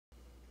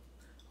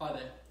Hi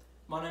there,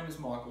 my name is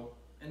Michael,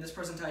 and this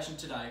presentation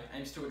today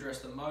aims to address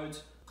the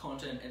modes,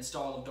 content and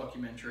style of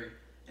documentary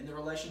and the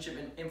relationship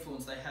and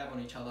influence they have on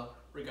each other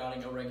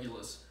regarding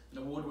Irregulars, an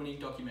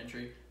award-winning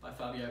documentary by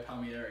Fabio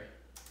Palmieri.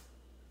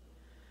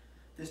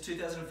 This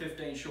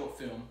 2015 short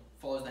film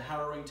follows the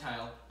harrowing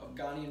tale of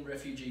Ghanaian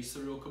refugee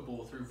Cyril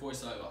Kabore through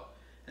voiceover,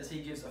 as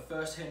he gives a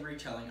first-hand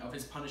retelling of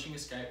his punishing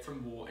escape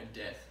from war and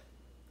death.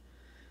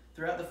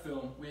 Throughout the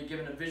film, we are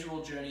given a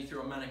visual journey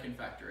through a mannequin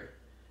factory,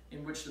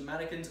 in which the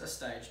mannequins are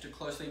staged to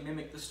closely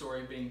mimic the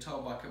story being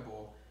told by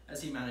Kabore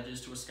as he manages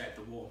to escape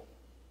the war.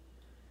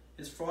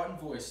 His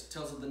frightened voice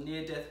tells of the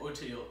near-death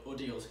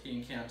ordeals he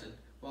encountered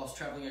whilst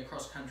travelling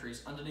across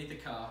countries underneath a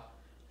car,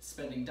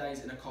 spending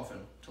days in a coffin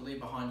to leave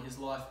behind his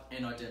life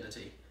and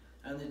identity,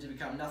 only to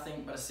become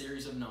nothing but a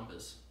series of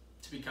numbers,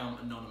 to become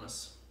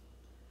anonymous.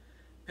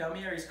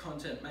 Palmieri's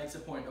content makes a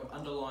point of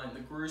underlying the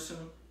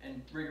gruesome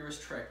and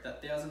rigorous trek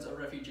that thousands of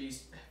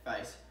refugees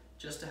face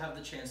just to have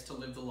the chance to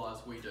live the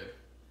lives we do,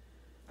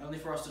 only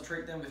for us to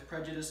treat them with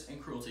prejudice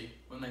and cruelty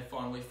when they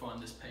finally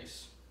find this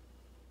peace.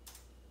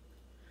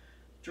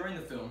 During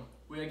the film,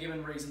 we are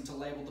given reason to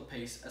label the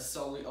piece as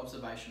solely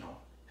observational.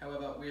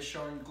 However, we are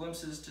shown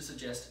glimpses to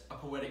suggest a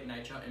poetic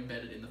nature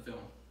embedded in the film.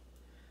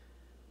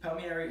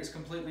 Palmieri is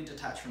completely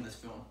detached from this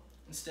film,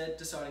 instead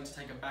deciding to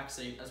take a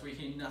backseat as we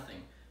hear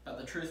nothing but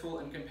the truthful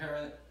and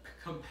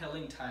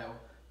compelling tale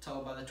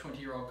told by the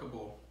 20-year-old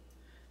Kabore,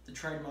 the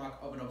trademark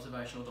of an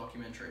observational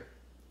documentary.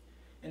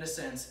 In a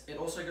sense, it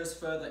also goes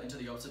further into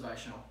the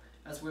observational,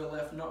 as we are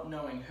left not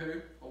knowing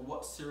who or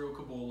what Cyril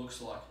Kabore looks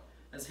like,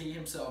 as he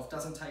himself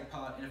doesn't take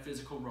part in a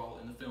physical role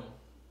in the film.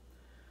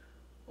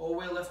 All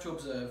we're left to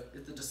observe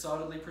is the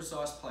decidedly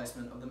precise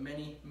placement of the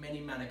many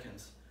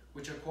mannequins,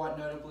 which are quite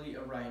notably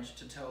arranged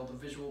to tell the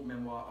visual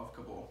memoir of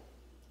Kabore.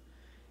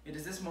 It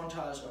is this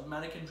montage of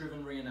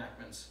mannequin-driven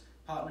reenactments,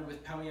 partnered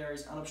with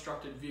Palmieri's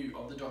unobstructed view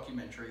of the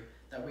documentary,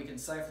 that we can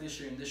safely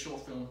assume this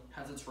short film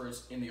has its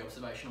roots in the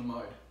observational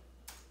mode.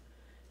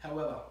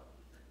 However,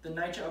 the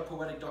nature of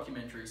poetic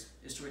documentaries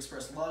is to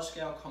express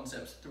large-scale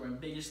concepts through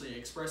ambiguously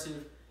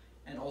expressive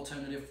and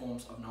alternative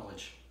forms of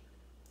knowledge.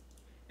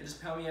 It is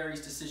Palmieri's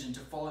decision to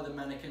follow the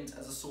mannequins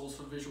as a source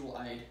for visual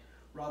aid,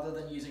 rather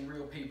than using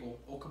real people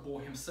or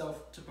Kabore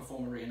himself to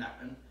perform a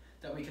reenactment,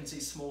 that we can see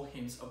small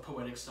hints of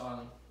poetic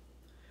styling.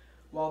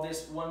 While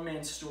this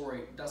one-man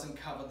story doesn't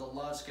cover the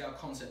large-scale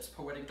concepts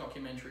poetic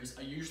documentaries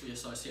are usually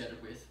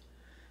associated with,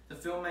 the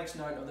film makes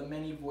note of the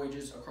many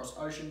voyages across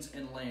oceans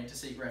and land to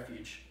seek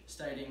refuge,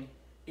 stating,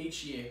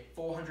 each year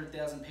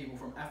 400,000 people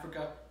from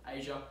Africa,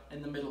 Asia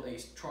and the Middle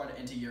East try to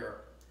enter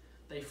Europe.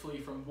 They flee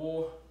from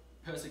war,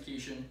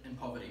 persecution and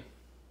poverty.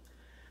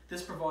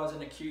 This provides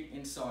an acute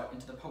insight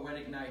into the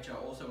poetic nature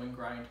also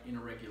ingrained in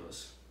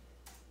Irregulars.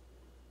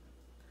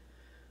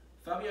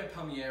 Fabio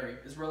Palmieri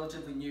is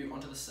relatively new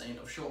onto the scene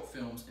of short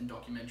films and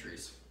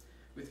documentaries,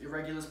 with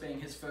Irregulars being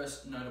his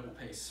first notable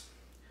piece,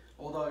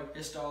 although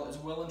his style is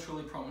well and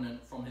truly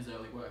prominent from his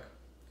early work.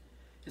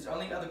 His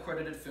only other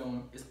credited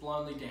film is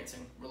Blindly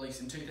Dancing, released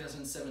in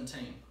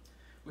 2017,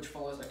 which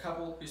follows a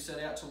couple who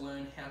set out to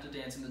learn how to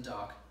dance in the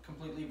dark,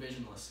 completely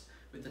visionless,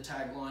 with the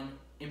tagline,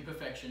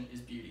 "Imperfection is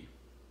beauty."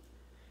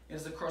 It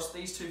is across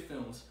these two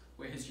films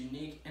where his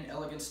unique and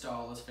elegant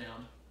style is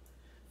found,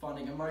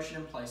 finding emotion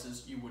in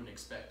places you wouldn't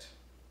expect.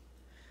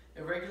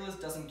 Irregulars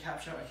doesn't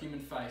capture a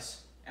human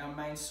face, our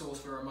main source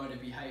for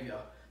emotive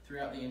behaviour,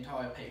 throughout the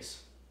entire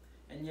piece,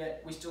 and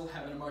yet we still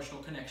have an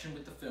emotional connection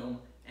with the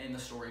film and the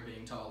story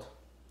being told.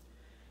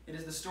 It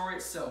is the story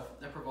itself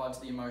that provides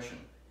the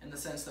emotion, in the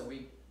sense that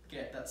we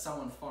get that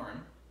someone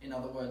foreign, in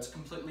other words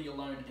completely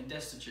alone and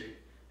destitute,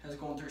 has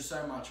gone through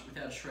so much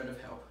without a shred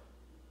of help,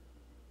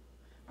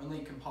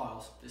 only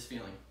compiles this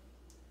feeling.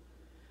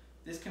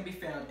 This can be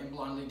found in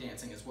Blindly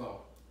Dancing as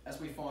well, as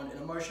we find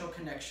an emotional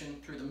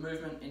connection through the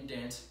movement and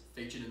dance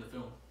featured in the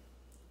film.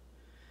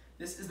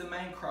 This is the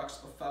main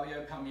crux of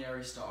Fabio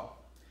Palmieri's style,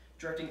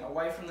 directing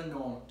away from the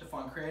norm to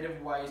find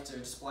creative ways to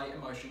display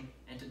emotion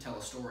and to tell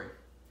a story.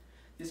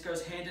 This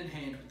goes hand in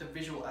hand with the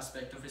visual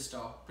aspect of his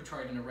style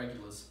portrayed in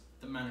Irregulars,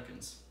 the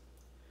mannequins.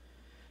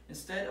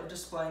 Instead of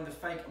displaying the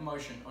fake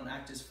emotion on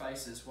actors'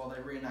 faces while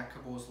they reenact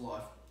Kabore's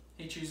life,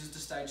 he chooses to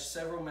stage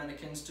several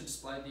mannequins to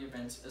display the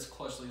events as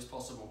closely as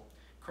possible,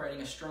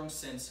 creating a strong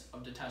sense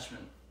of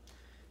detachment.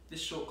 This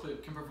short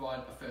clip can provide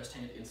a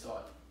first-hand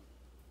insight.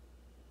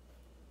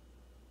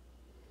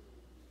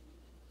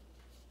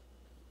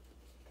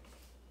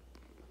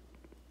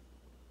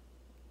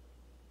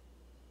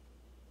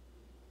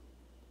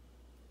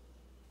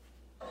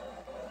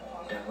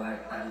 There were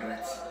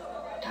hundreds,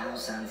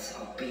 thousands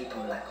of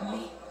people like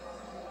me,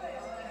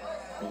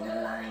 in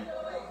a line,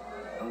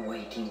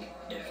 awaiting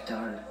their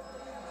turn.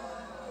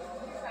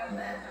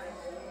 Men,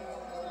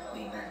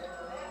 women,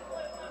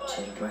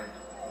 children,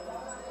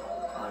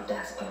 all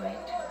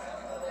desperate,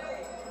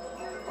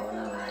 all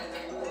alike.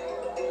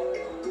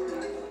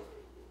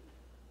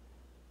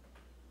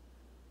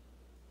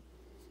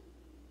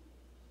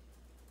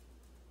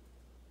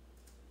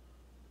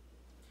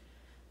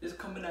 This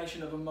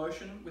combination of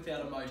emotion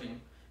without emoting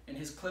and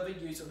his clever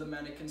use of the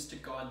mannequins to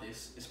guide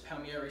this is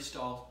Palmieri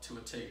style to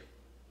a T.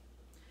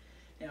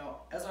 Now,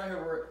 as I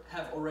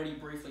have already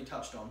briefly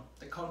touched on,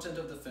 the content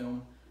of the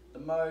film, the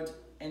mode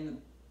and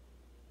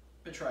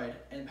portrayed,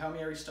 and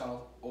Palmieri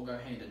style all go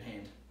hand in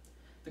hand.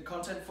 The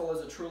content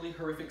follows a truly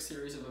horrific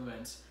series of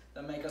events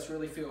that make us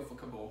really feel for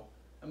Cabal,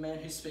 a man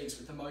who speaks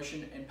with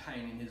emotion and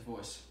pain in his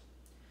voice.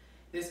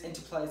 This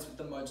interplays with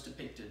the modes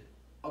depicted,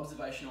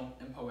 observational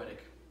and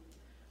poetic.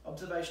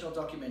 Observational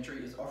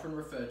documentary is often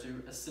referred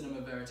to as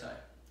cinema verite,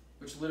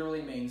 which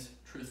literally means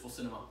truthful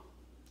cinema.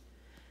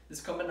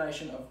 This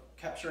combination of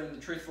capturing the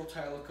truthful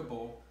tale of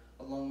Cabal,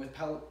 along with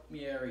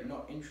Palmieri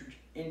not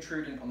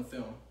intruding on the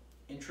film,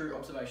 in true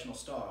observational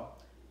style,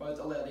 both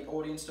allow the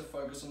audience to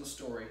focus on the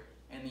story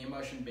and the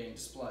emotion being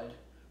displayed,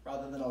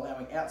 rather than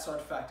allowing outside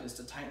factors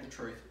to taint the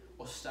truth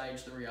or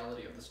stage the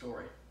reality of the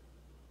story.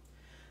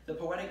 The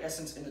poetic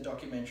essence in the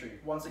documentary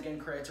once again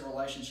creates a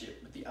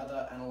relationship with the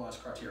other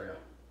analysed criteria.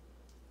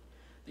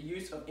 The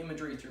use of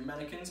imagery through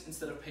mannequins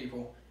instead of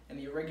people, and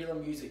the irregular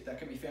music that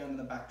can be found in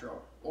the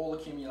backdrop all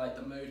accumulate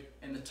the mood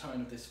and the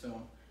tone of this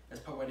film, as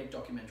poetic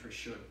documentaries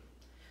should.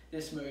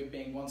 This mood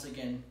being once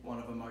again one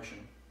of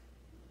emotion.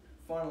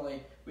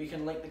 Finally, we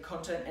can link the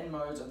content and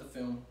modes of the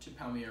film to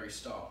Palmieri's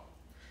style.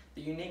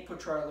 The unique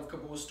portrayal of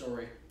Cabal's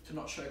story, to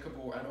not show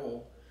Cabal at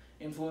all,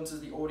 influences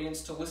the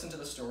audience to listen to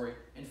the story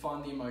and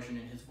find the emotion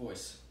in his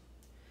voice.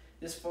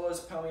 This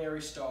follows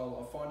Palmieri's style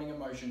of finding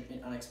emotion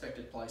in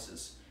unexpected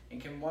places, and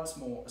can once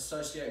more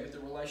associate with the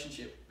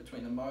relationship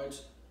between the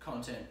modes,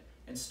 content,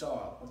 and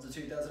style of the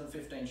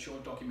 2015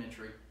 short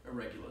documentary,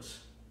 Irregulars.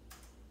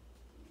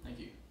 Thank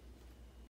you.